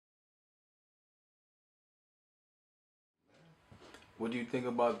What do you think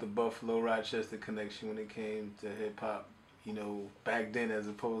about the Buffalo Rochester connection when it came to hip hop? You know, back then as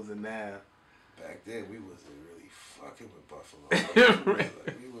opposed to now. Back then, we wasn't really fucking with Buffalo. Right.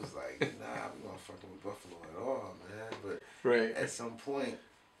 We was like, nah, we weren't fucking with Buffalo at all, man. But Right. at some point,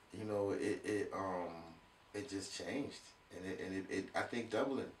 you know, it just changed, and it I think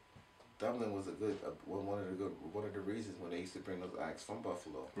Dublin was a good one of the reasons when they used to bring those acts from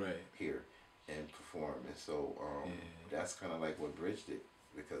Buffalo Right. here and perform, and so Yeah. that's kind of like what bridged it.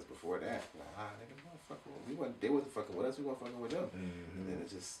 Because before that, nah, nigga, we weren't fucking they wasn't fucking with us. We weren't fucking with them. And then it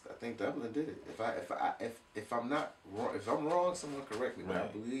just, I think Dublin did it. If I'm not wrong, if I'm wrong, someone correct me. But I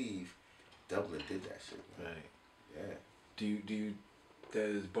Right. believe Dublin did that shit, man. Right. Yeah.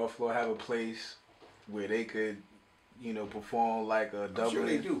 Does Buffalo have a place where they could, you know, perform like a Dublin? I'm sure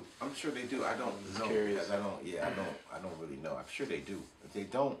they do. I'm sure they do. I don't know. Curious. I don't. Yeah, I don't really know. I'm sure they do. If they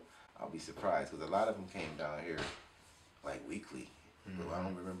don't, I'll be surprised because a lot of them came down here like weekly. Mm-hmm. But I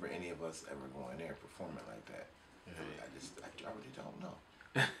don't remember any of us ever going there performing like that. Right. I really don't know.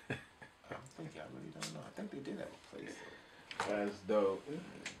 I really don't know. I think they did have a place though. That's dope.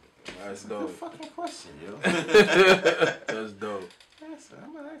 That's That's a dope. good fucking question, yo. That's dope.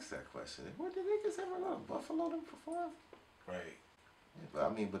 I'm gonna ask that question. What did niggas ever go to Buffalo to perform? Right.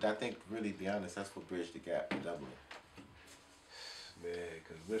 Yeah, but I think really, to be honest, that's what bridged the gap to Dublin. Man,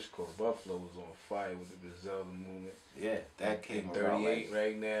 because West Coast Buffalo was on fire with the Griselda movement. Yeah, that came And around 38 like,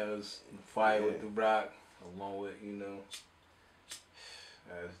 right now is fire with Yeah. the Rock, along with, you know,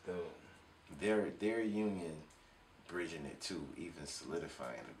 that's dope. their union bridging it too, even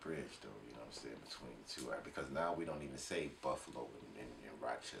solidifying the bridge though, you know what I'm saying, between the two. Right? Because now we don't even say Buffalo in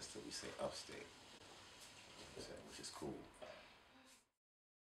Rochester, we say upstate. You know what I'm saying, which is cool.